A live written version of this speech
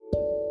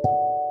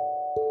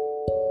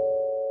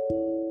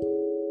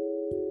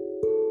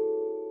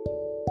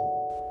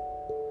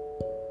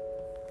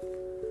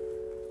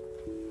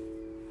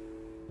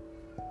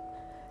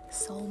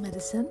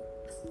Madison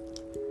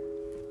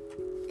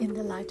in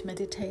the light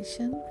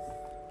meditation,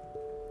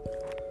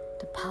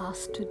 the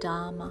path to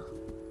Dharma.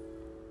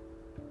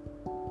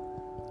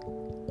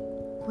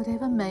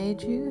 Whatever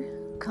made you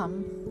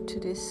come to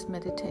this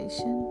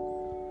meditation,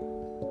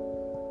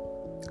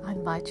 I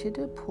invite you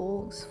to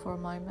pause for a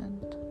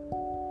moment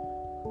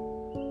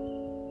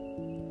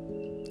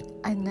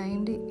and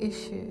name the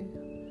issue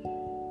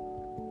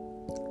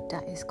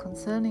that is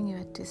concerning you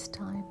at this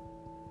time.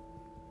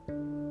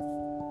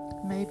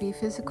 Maybe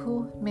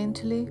physical,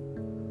 mentally,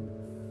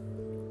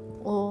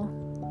 or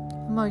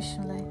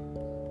emotionally.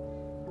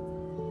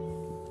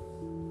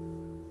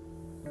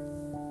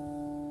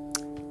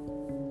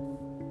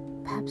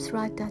 Perhaps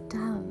write that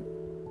down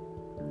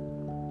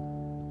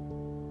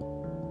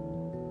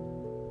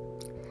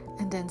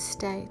and then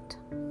state,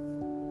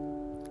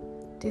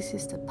 this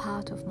is the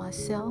part of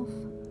myself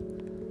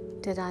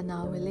that I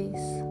now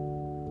release.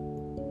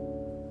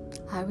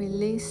 I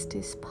release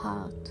this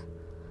part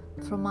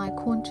from my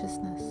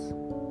consciousness.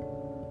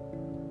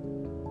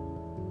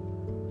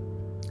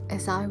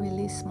 As I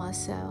release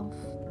myself,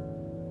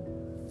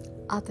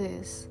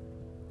 others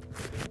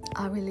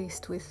are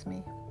released with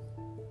me.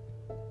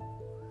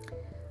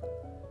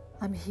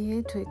 I'm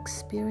here to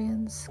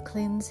experience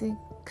cleansing,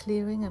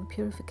 clearing, and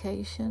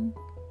purification,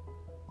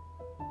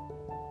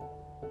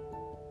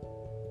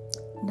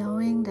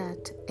 knowing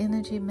that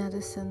energy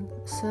medicine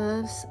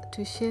serves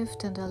to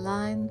shift and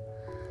align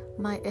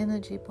my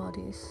energy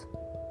bodies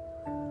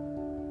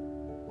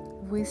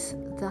with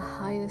the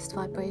highest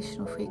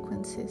vibrational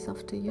frequencies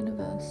of the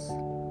universe.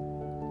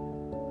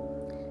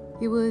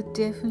 You will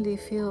definitely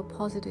feel a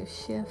positive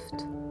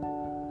shift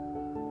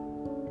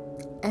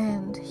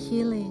and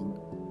healing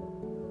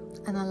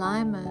and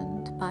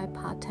alignment by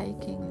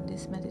partaking in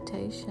this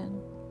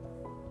meditation.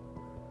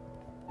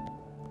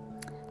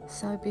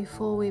 So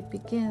before we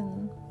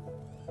begin,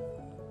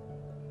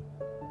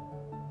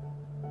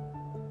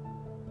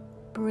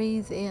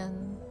 breathe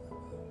in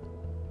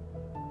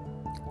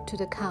to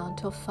the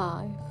count of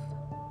 5.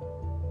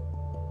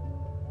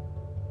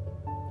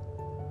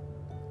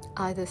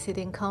 Either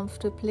sitting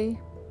comfortably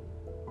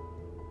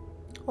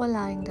or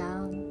lying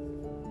down.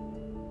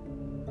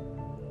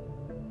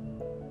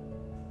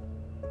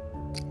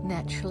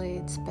 Naturally,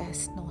 it's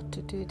best not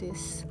to do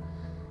this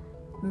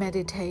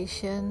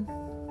meditation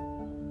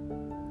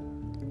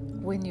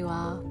when you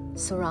are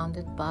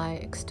surrounded by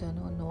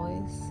external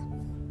noise.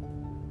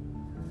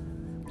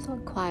 So a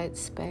quiet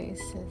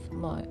space is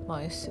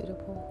most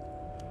suitable.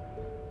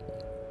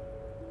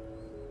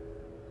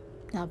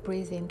 Now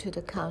breathe into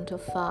the count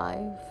of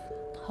 5.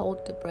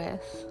 Hold the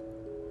breath.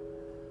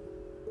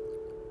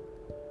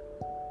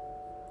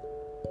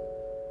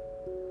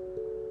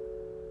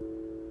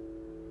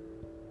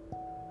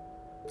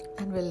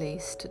 And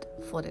release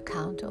for the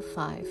count of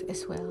 5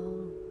 as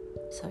well.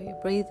 So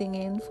you're breathing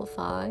in for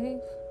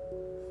 5.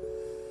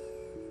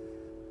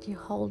 You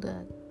hold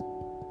it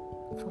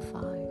for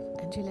 5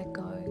 and you let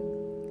go.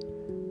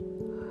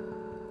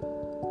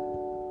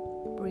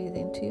 Breathe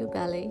into your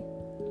belly.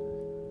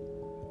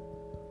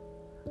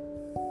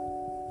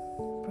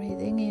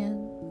 Breathing in,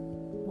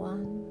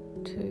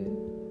 1,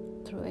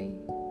 2, 3,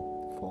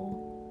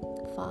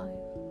 4, 5.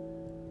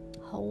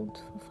 Hold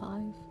for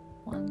 5.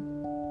 1,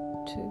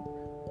 2,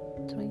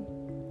 3,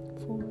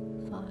 4,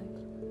 5.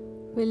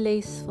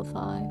 Release for 5.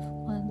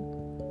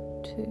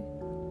 1, 2,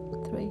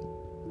 3,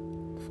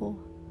 4,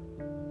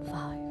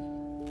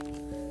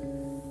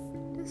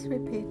 5. Just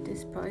repeat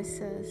this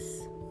process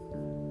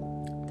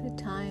 3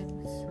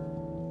 times.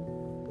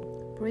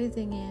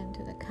 Breathing in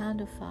to the count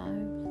of 5.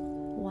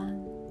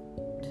 1,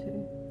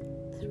 2,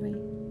 3,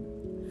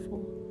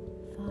 4,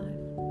 5.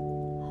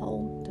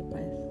 Hold the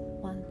breath.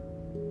 1,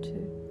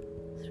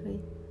 2, 3,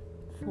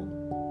 4,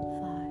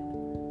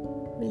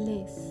 5.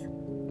 Release.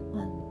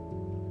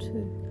 1,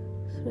 2,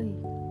 3,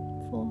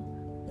 4,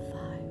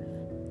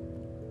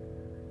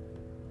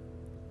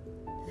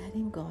 5.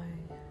 Letting go.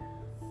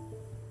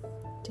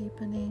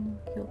 Deepening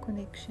your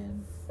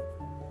connection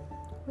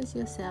with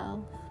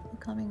yourself,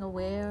 becoming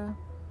aware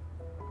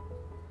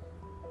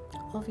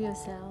of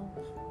yourself.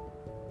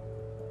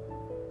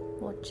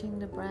 Watching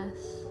the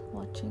breath,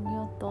 watching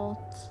your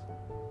thoughts,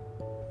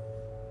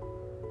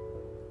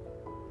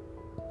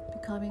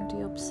 becoming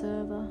the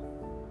observer,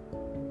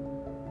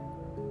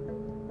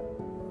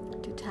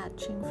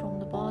 detaching from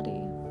the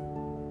body.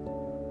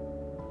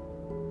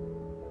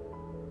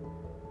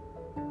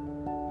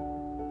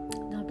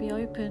 Now be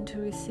open to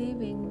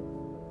receiving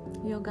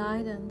your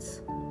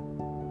guidance.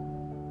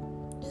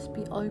 Just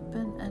be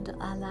open and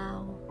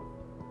allow.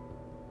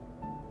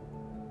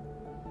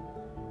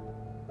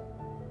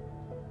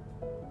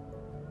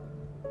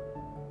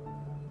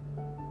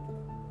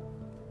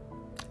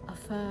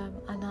 Affirm,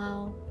 I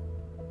now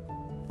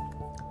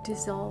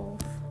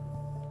dissolve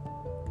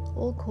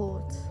all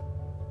cords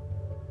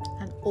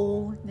and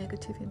all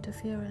negative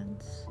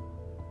interference.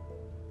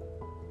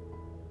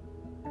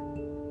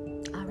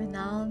 I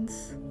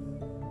renounce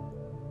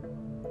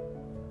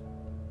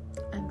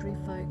and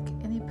revoke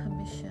any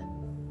permission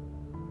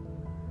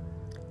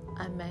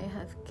I may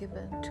have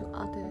given to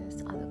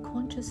others, either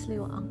consciously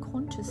or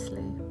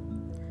unconsciously,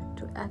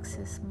 to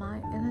access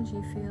my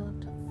energy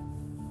field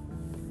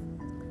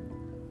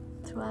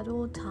throughout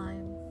all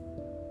time,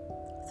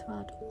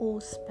 throughout all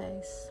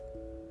space,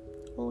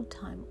 all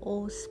time,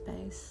 all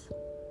space,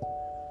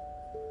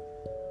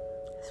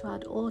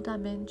 throughout all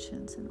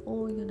dimensions and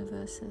all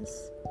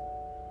universes.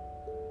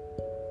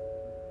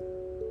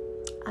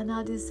 And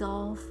I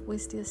dissolve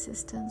with the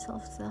assistance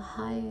of the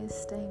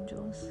highest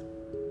angels,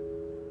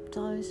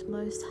 those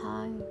most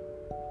high,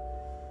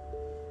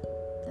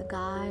 the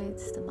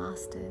guides, the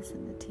masters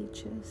and the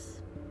teachers,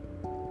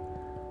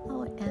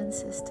 our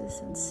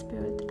ancestors and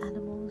spirit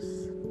animals.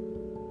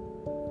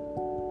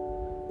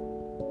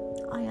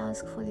 I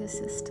ask for the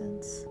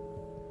assistance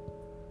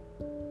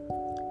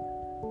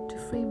to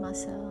free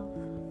myself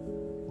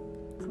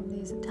from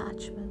these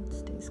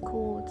attachments, these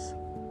cords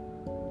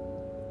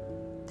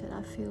that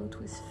are filled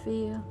with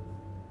fear,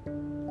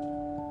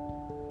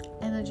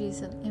 energies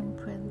and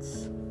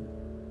imprints,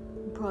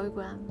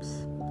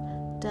 programs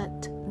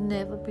that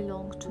never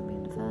belonged to me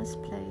in the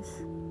first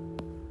place,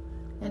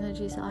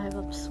 energies I have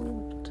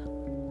absorbed,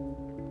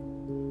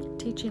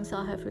 teachings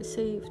I have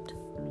received,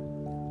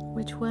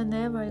 which were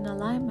never in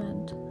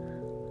alignment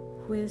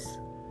with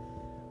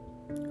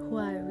who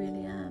I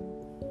really am.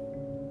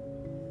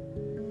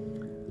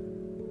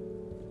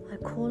 I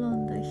call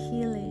on the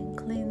healing,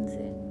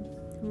 cleansing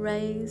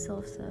rays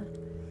of the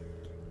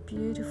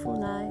beautiful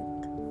light.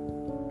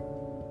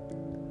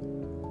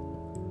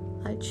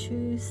 I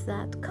choose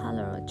that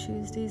color, I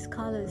choose these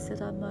colors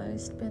that are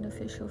most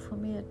beneficial for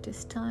me at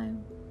this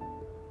time.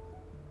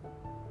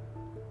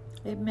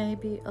 It may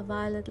be a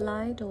violet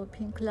light or a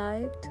pink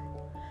light.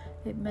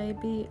 It may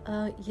be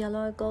a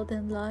yellow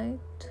golden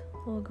light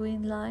or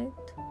green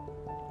light.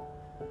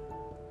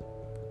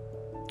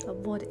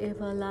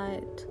 Whatever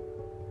light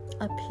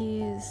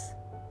appears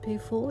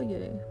before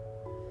you,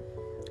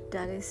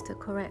 that is the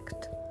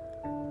correct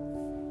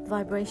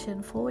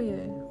vibration for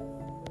you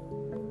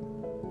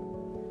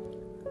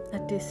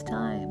at this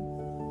time.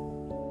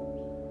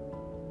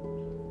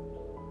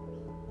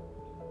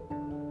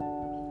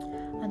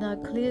 And I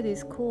clear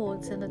these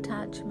cords and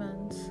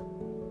attachments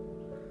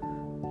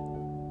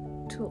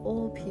to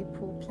all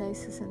people,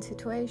 places and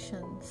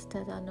situations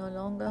that are no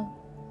longer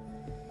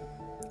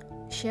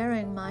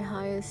sharing my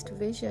highest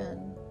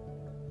vision,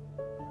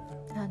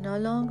 that are no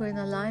longer in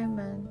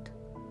alignment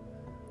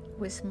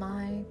with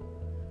my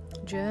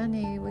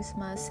journey, with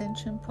my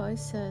ascension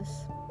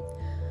process.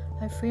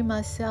 I free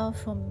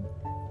myself from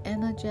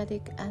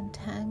energetic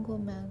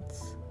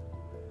entanglements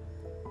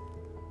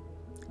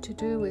to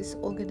do with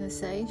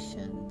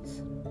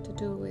organizations, to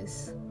do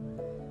with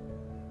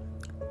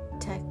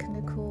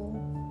technical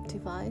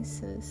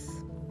devices,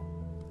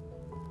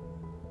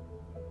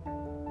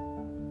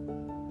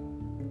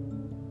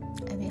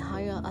 any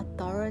higher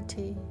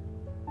authority.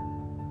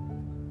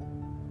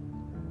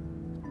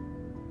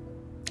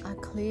 I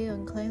clear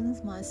and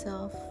cleanse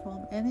myself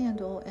from any and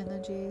all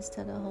energies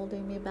that are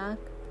holding me back.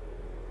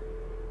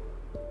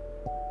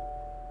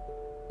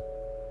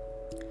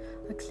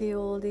 I clear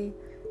all the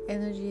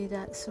energy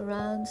that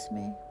surrounds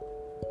me.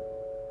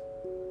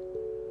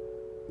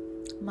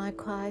 My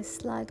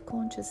Christ light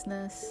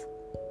consciousness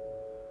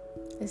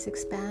is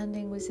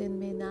expanding within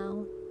me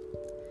now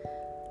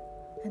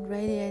and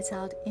radiates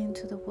out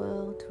into the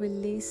world,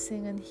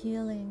 releasing and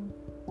healing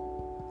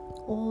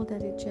all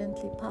that it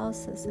gently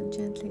passes and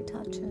gently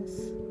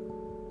touches.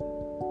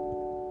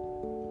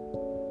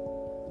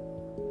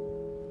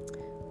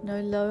 No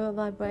lower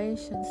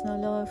vibrations, no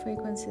lower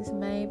frequencies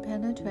may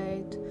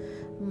penetrate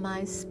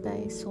my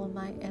space or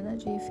my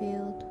energy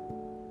field.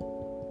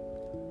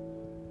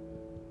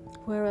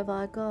 Wherever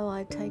I go,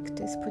 I take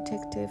this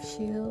protective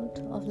shield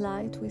of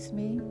light with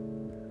me.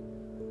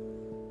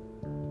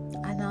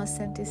 I now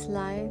send this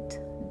light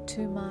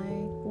to my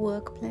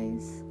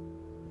workplace,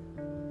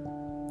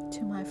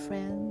 to my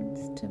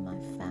friends, to my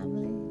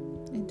family,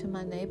 into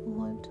my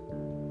neighborhood.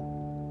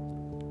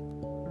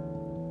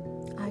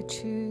 I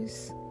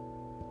choose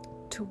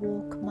to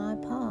walk my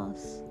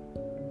path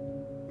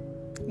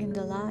in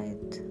the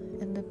light,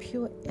 in the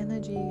pure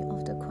energy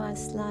of the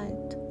Christ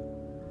light,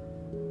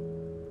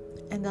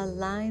 and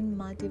align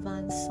my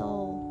divine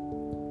soul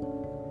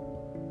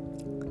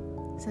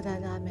so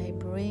that I may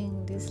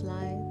bring this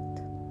light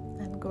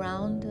and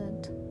ground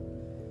it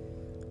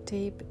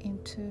deep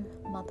into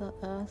Mother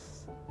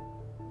Earth.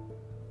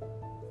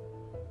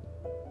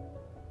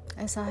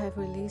 As I have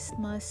released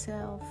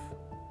myself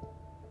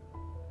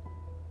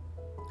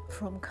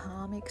from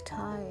karmic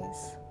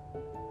ties,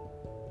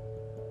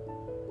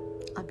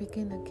 I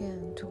begin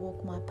again to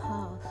walk my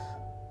path,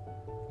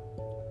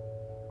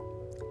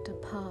 the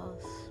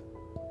path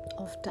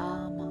of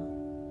Dharma.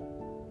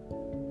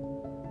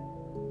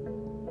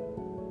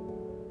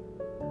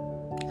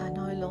 I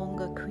no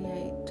longer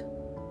create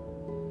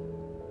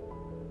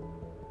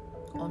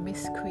or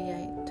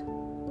miscreate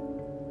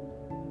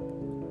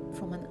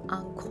from an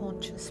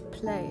unconscious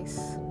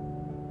place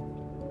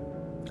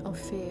of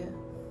fear.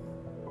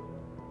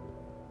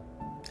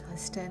 I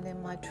stand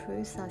in my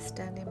truth, I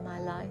stand in my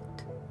light.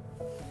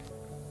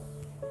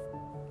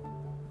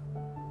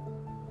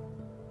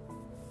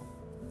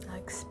 I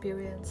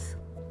experience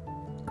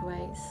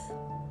grace,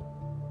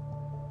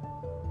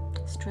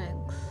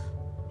 strength,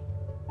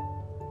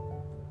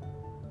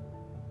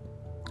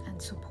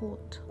 and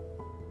support.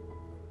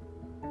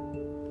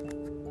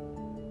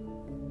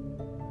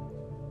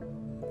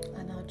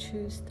 And I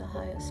choose the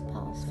highest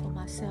path for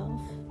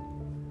myself.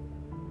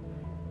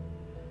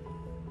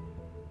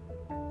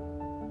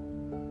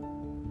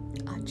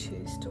 I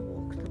choose to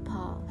walk the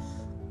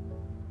path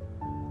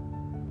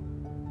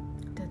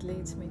that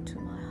leads me to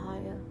my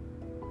higher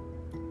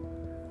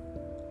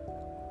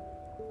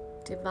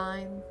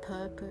divine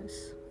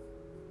purpose,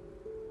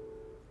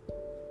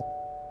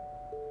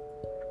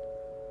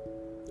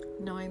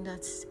 knowing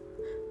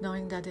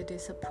that it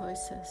is a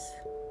process.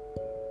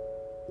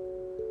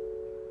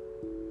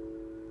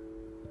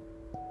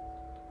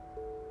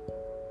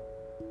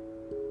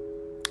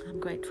 I'm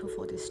grateful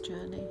for this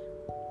journey.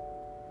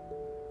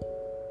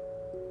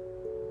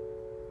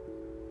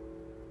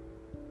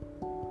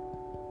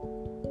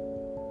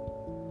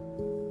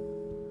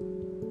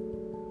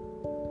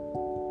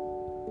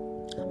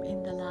 I'm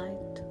in the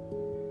light.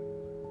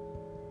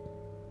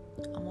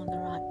 I'm on the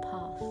right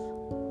path.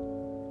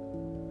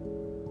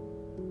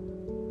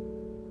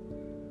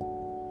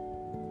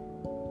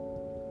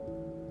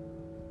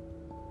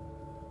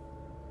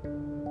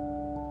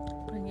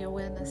 Bring your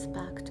awareness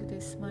back to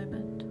this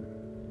moment,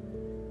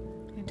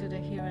 into the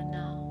here and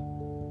now.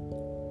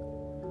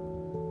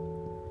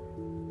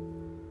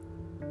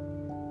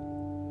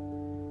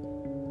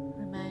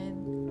 Remain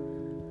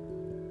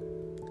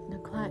in a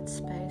quiet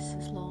space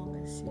as long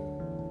as you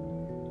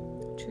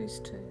choose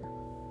to.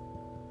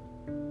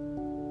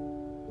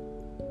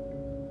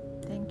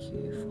 Thank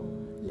you for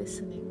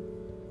listening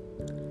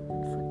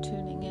and for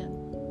tuning in.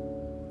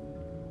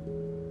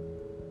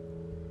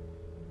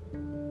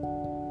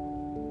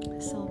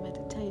 Soul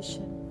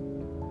meditation,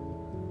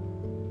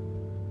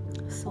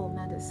 soul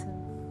medicine.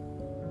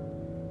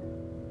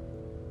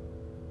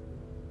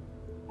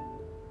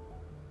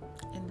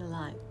 In the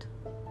light,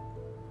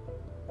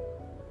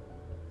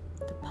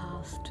 the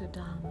path to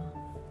Dharma.